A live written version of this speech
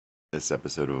This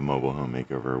episode of a mobile home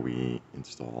makeover, we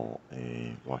install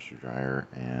a washer dryer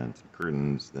and some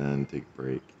curtains, then take a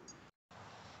break.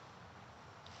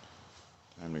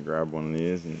 Time to grab one of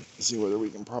these and see whether we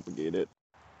can propagate it.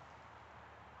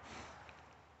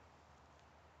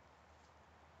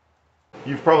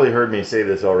 You've probably heard me say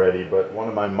this already, but one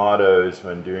of my mottos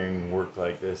when doing work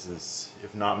like this is,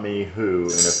 if not me, who,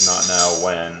 and if not now,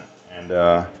 when.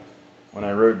 And when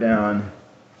I wrote down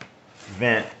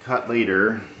vent, cut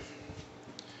later,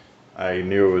 I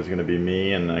knew it was going to be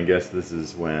me, and I guess this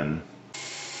is when.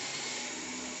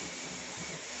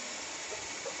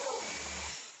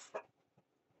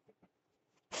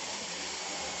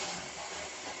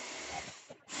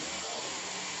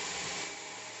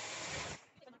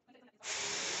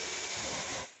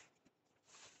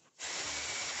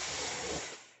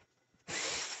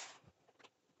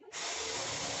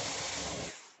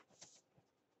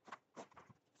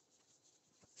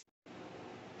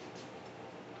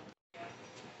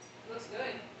 Looks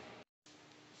good.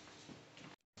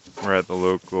 We're at the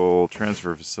local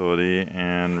transfer facility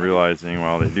and realizing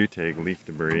while they do take leaf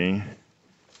debris,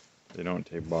 they don't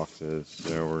take boxes,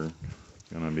 so we're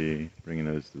going to be bringing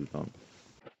those to the dump.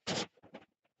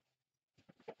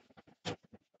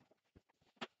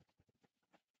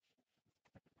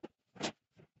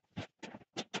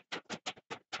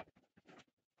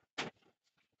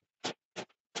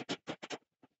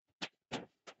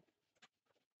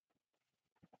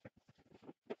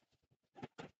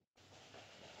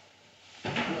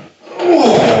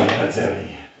 Oh, that's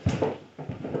heavy.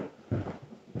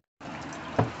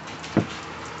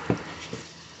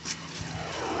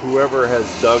 Whoever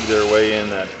has dug their way in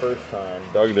that first time,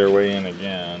 dug their way in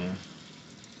again.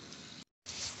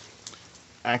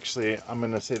 Actually, I'm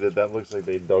going to say that looks like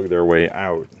they dug their way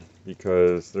out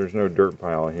because there's no dirt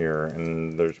pile here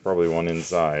and there's probably one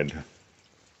inside.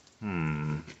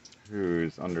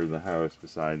 Who's under the house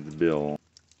besides Bill?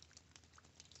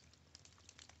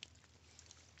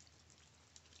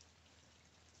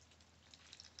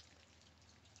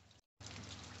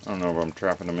 I don't know if I'm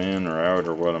trapping them in or out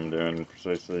or what I'm doing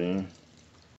precisely.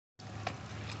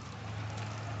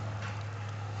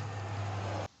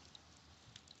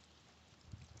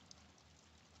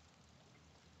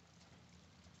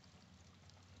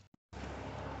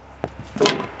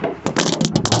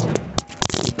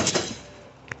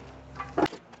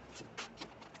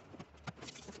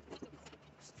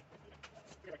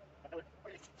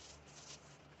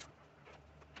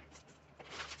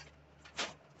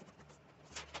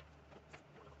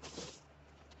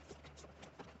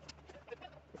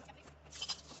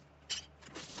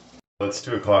 It's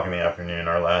 2 o'clock in the afternoon,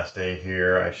 our last day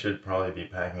here. I should probably be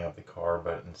packing up the car,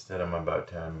 but instead I'm about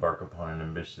to embark upon an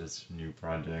ambitious new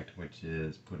project, which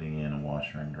is putting in a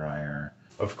washer and dryer.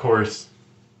 Of course,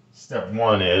 step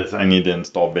one is I need to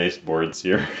install baseboards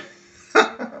here.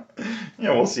 Yeah,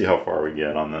 we'll see how far we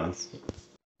get on this.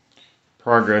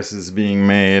 Progress is being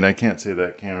made. I can't say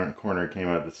that corner came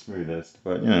out the smoothest,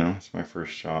 but you know, it's my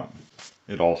first shot.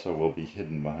 It also will be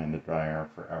hidden behind the dryer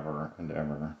forever and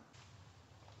ever.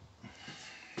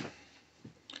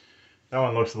 That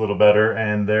one looks a little better,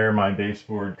 and there my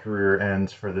baseboard career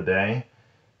ends for the day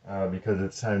because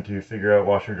it's time to figure out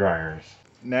washer dryers.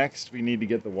 Next, we need to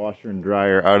get the washer and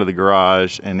dryer out of the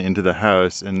garage and into the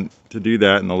house, and to do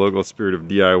that, in the local spirit of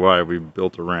DIY, we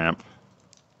built a ramp.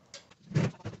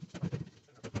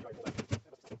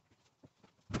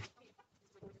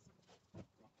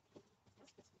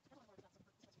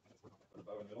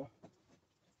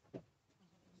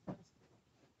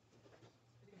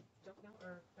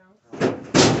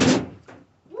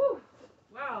 Woo!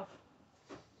 Wow.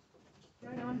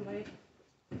 Right on, Blake.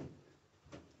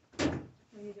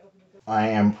 I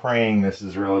am praying this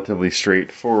is relatively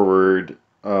straightforward.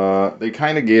 They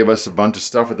kind of gave us a bunch of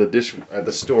stuff at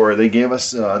the store. They gave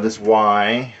us this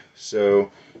Y,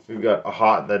 so we've got a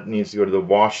hot that needs to go to the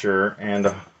washer and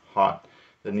a hot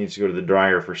that needs to go to the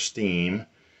dryer for steam.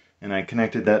 And I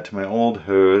connected that to my old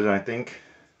hose, and I think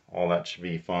all that should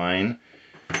be fine.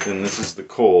 Then this is the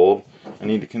cold. I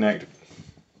need to connect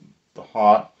the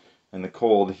hot and the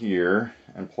cold here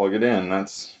and plug it in.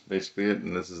 That's basically it,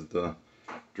 and this is the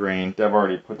drain. Deb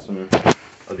already put some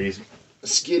of these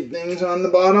skid things on the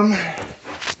bottom.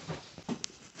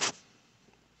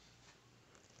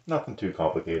 Nothing too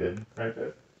complicated, right,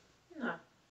 babe? No. What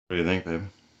do you think, babe?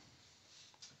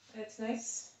 It's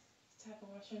nice to have a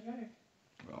washer and dryer.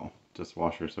 Well, just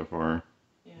washer so far.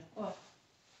 Yeah. Well.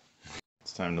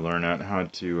 It's time to learn out how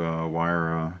to wire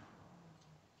a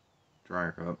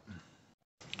dryer cup.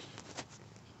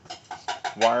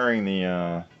 Wiring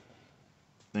the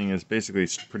thing is basically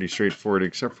pretty straightforward,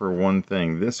 except for one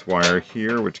thing. This wire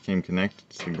here, which came connected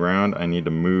to the ground, I need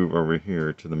to move over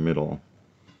here to the middle.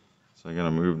 So I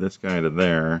gotta move this guy to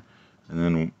there, and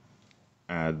then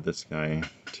add this guy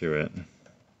to it.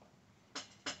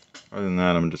 Other than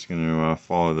that, I'm just gonna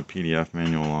follow the PDF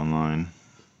manual online.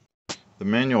 The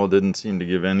manual didn't seem to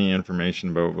give any information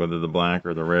about whether the black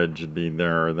or the red should be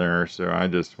there or there, so I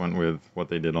just went with what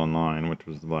they did online, which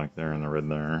was the black there and the red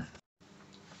there.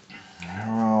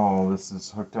 Oh, this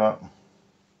is hooked up.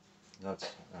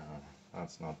 That's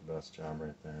not the best job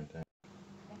right there.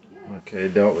 Okay,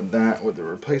 dealt with that with the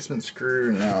replacement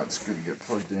screw. Now it's good to get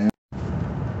plugged in.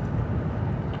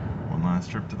 One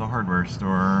last trip to the hardware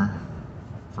store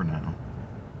for now.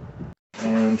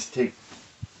 And take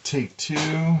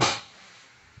two.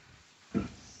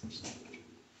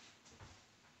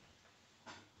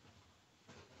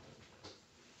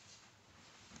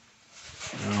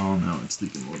 Oh, now it's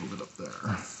leaking a little bit up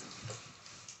there.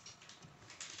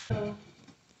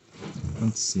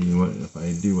 Let's see what if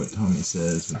I do what Tommy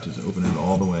says, which is open it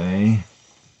all the way.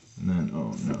 And then,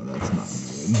 oh no, that's not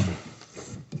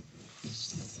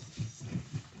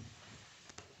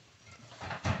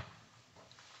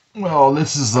good. Well,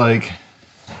 this is like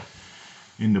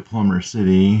into Plumber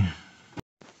City.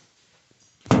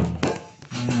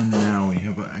 And now we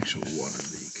have an actual water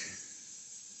leak.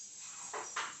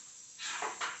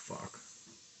 Fuck.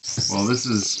 Well, this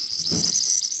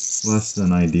is less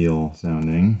than ideal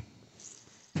sounding.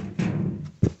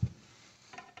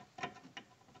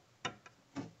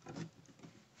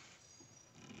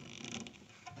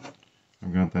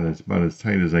 I've got that about as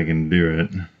tight as I can do it.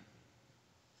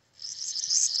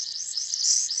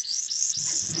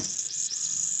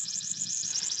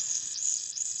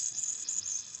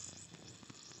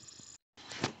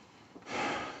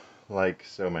 Like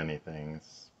so many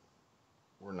things,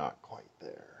 we're not quite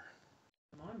there.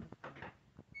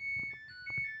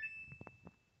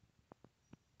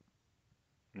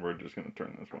 We're just going to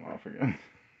turn this one off again.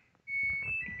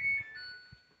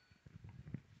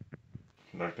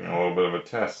 Conducting a little bit of a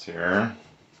test here.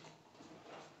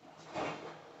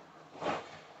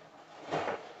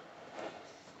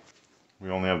 We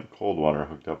only have the cold water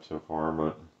hooked up so far,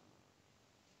 but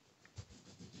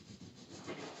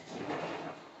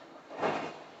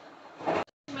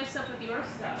Myself with your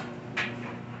stuff. I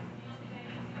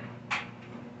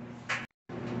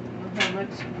don't know how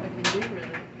much I can do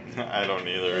really. I don't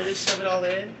either. Really shove it all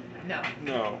in? No.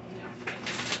 No.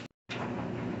 I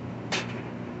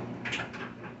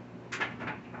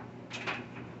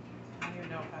don't even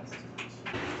know if that's too much.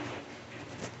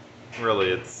 Really,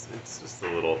 it's just the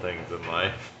little things in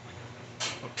life.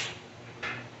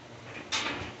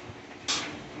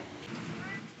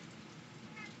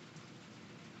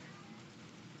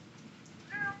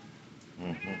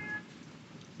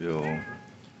 Bill,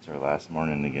 it's our last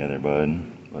morning together, bud.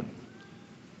 But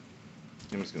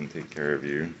I'm just gonna take care of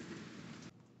you.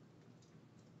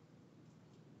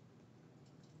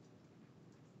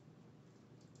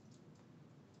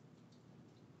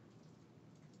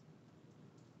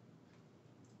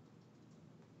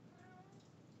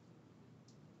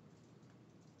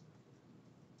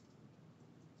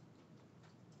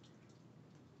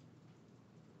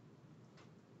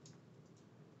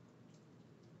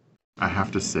 I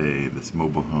have to say, this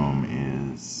mobile home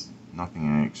is nothing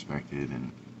I expected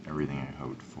and everything I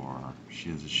hoped for.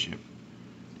 She is a ship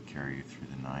to carry you through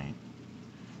the night.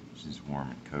 She's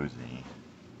warm and cozy.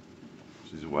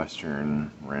 She's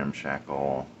Western,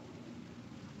 ramshackle,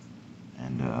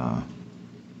 and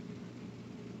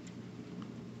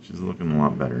she's looking a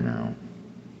lot better now.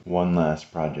 One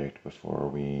last project before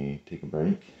we take a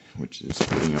break, which is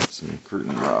putting up some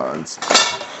curtain rods.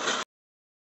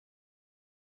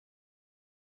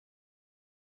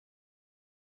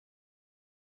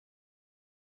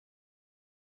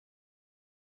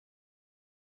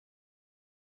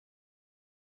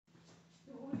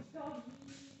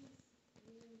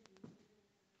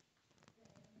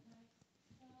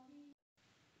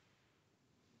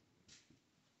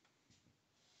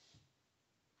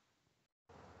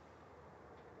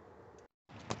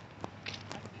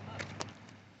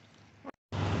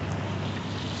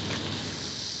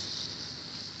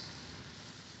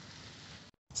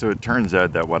 So it turns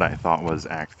out that what I thought was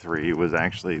Act 3 was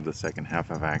actually the second half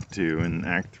of Act 2, and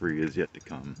Act 3 is yet to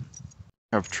come.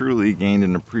 I've truly gained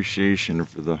an appreciation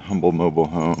for the humble mobile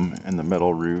home and the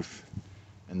metal roof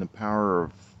and the power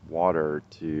of water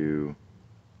to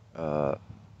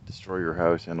destroy your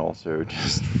house and also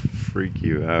just freak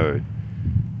you out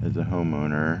as a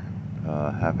homeowner.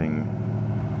 Having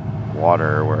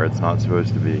water where it's not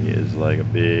supposed to be is like a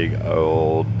big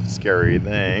old scary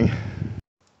thing.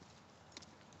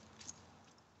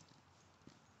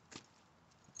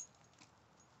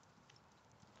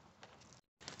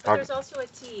 But there's also a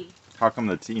T. How come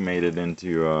the T made it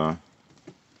into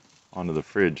onto the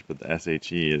fridge, but the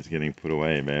SHE is getting put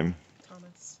away, babe?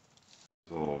 Thomas.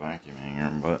 It's a little vacuum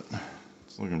hanger, but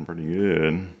it's looking pretty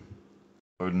good.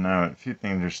 Loading out. A few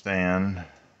things are staying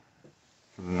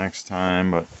for the next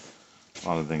time, but a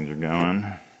lot of things are going.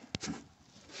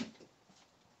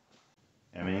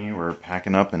 Emmy, we're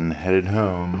packing up and headed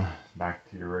home, back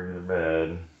to your regular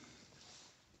bed.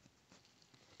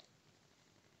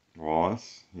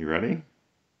 Wallace, you ready?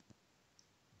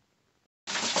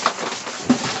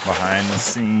 Behind the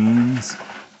scenes.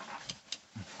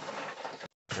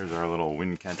 There's our little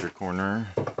wind catcher corner.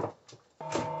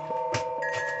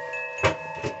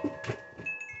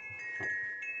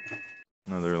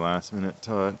 Another last minute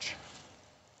touch.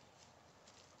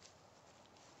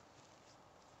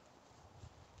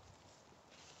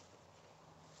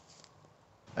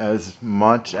 As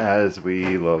much as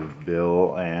we love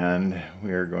Bill and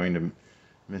we are going to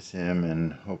miss him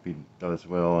and hope he does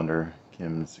well under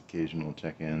Kim's occasional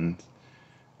check-ins,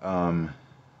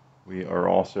 we are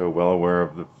also well aware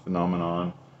of the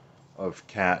phenomenon of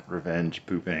cat revenge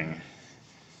pooping.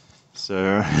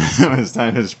 So it's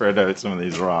time to spread out some of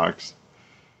these rocks.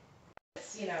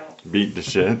 You know, beat the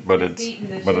shit, but the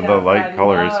shit light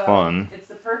color is fun. It's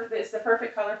the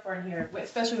perfect color for in here,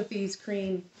 especially with these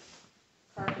cream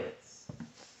carpets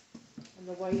and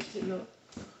the white and the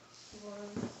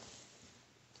ones.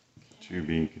 To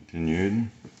be continued. And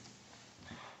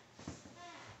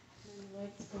the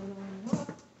lights going on and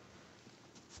off.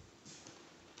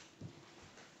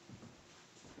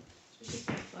 We should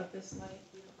plug this light.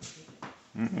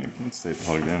 It can stay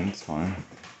plugged in, it's fine.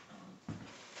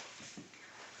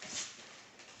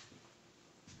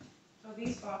 Oh,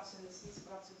 these boxes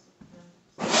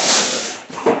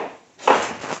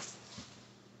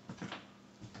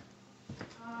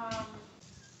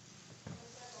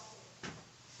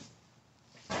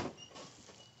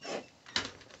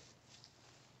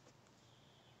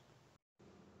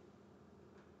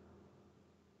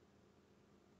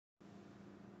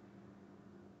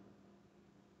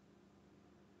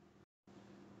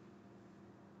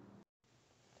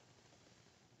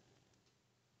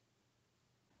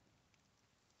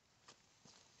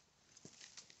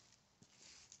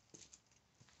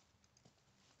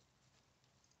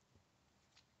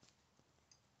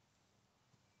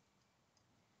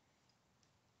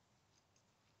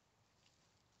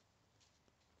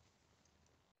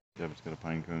Deb's got a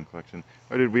pine cone collection.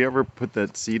 Oh, did we ever put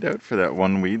that seed out for that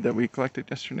one weed that we collected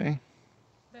yesterday?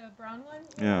 The brown one?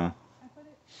 Yeah. I put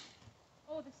it.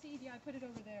 Oh, the seed. Yeah, I put it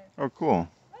over there. Oh, cool.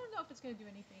 I don't know if it's gonna do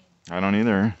anything. I don't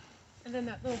either. And then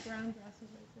that little brown grass is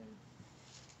right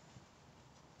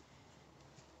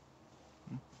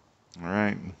there. All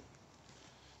right.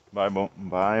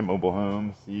 Bye, mobile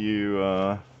home. See you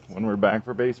when we're back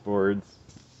for baseboards.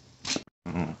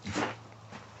 Oh.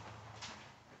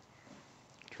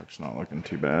 Truck's not looking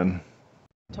too bad.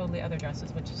 Totally other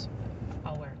dresses, which is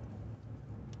I'll wear.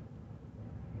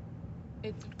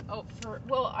 It's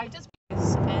I just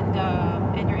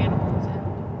and your animals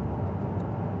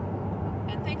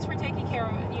and thanks for taking care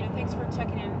of it. Thanks for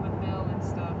checking in with Bill and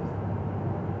stuff.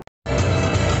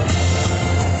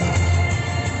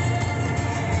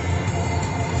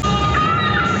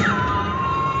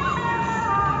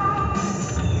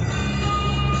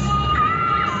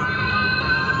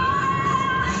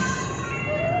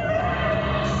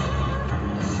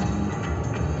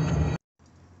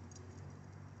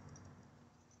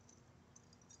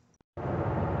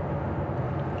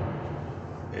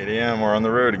 8 a.m. We're on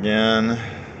the road again.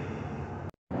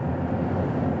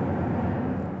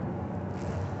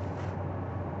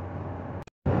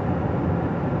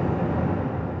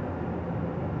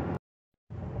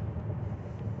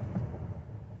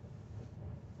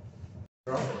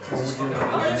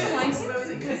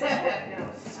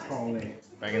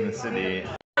 Back in the city.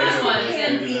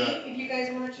 If you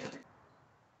guys want to.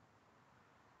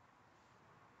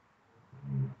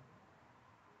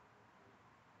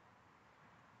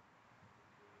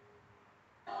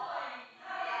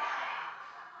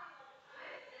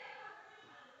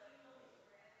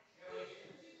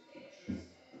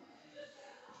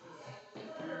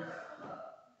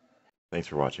 Thanks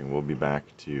for watching. We'll be back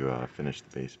to finish the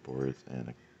baseboards and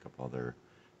a couple other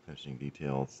finishing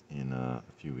details in a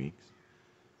few weeks.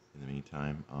 In the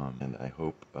meantime, and I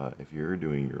hope if you're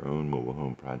doing your own mobile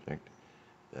home project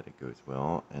that it goes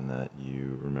well and that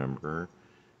you remember,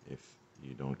 if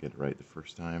you don't get it right the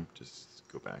first time, just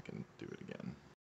go back and do it again.